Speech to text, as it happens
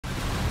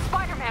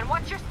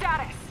What's your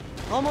status?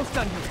 Almost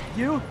done here.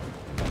 You?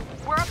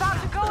 We're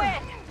about to go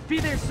in! Be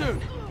there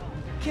soon.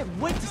 Can't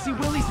wait to see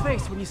Willie's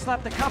face when you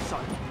slap the cuffs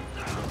on him.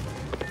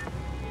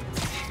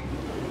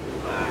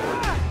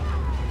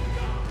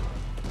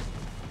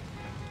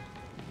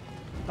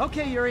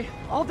 Okay, Yuri.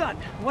 All done.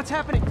 What's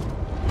happening?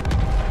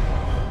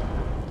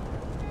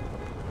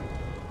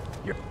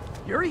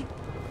 Yuri?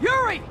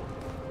 Yuri!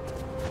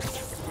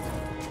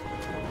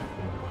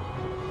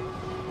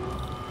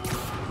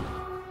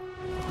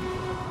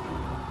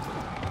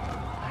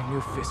 I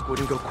knew Fisk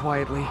wouldn't go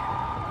quietly.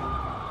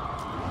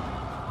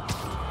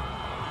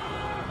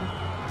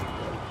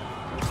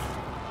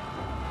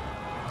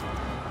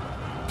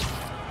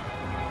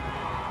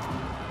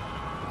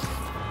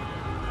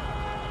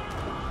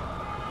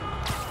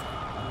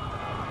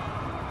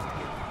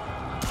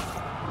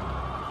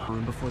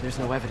 Before there's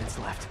no evidence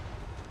left.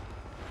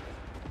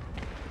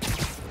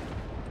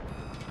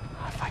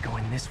 If I go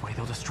in this way,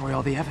 they'll destroy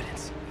all the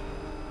evidence.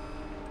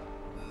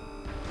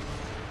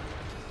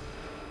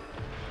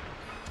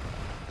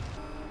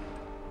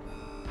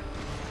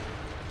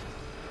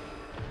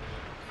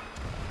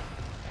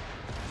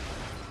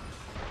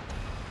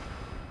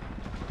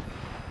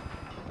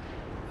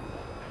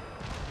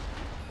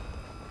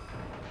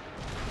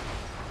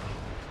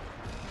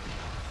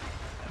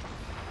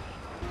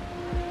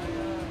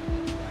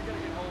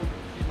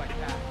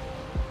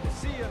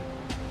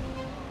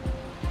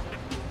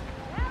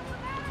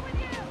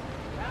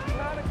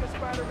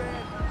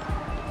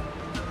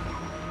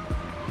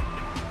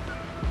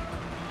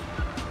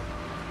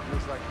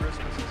 Looks like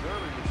Christmas is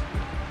early this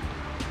year.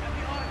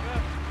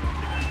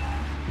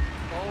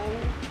 Oh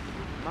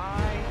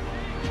my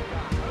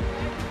God.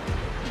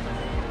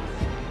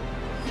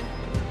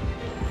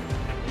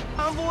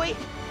 Convoy?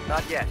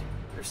 Not yet.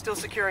 They're still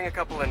securing a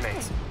couple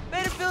inmates.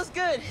 Bet it feels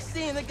good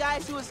seeing the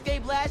guys who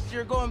escaped last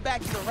year going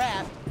back to the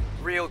raft.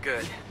 Real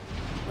good.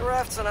 The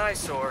raft's an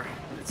eyesore,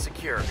 but it's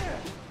secure.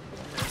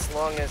 As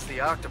long as the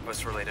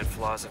octopus-related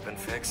flaws have been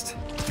fixed.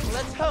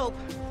 Let's hope.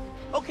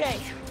 Okay,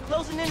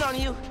 closing in on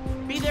you.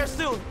 Be there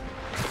soon.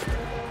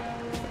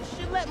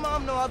 Should let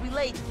Mom know I'll be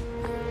late.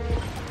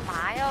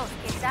 Miles,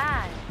 ¿qué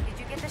tal? Did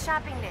you get the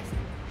shopping list?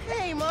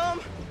 Hey,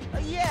 Mom.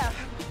 Yeah,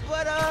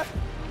 but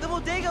the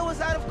bodega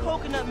was out of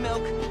coconut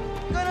milk.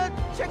 Gonna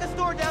check a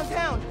store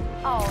downtown.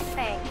 Oh,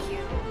 thank you.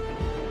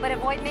 But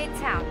avoid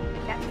Midtown.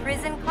 That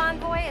prison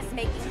convoy is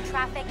making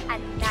traffic a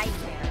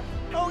nightmare.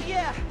 Oh,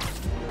 yeah.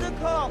 Good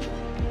call.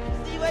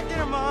 See you at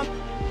dinner, Mom.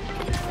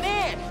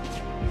 Man,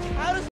 how does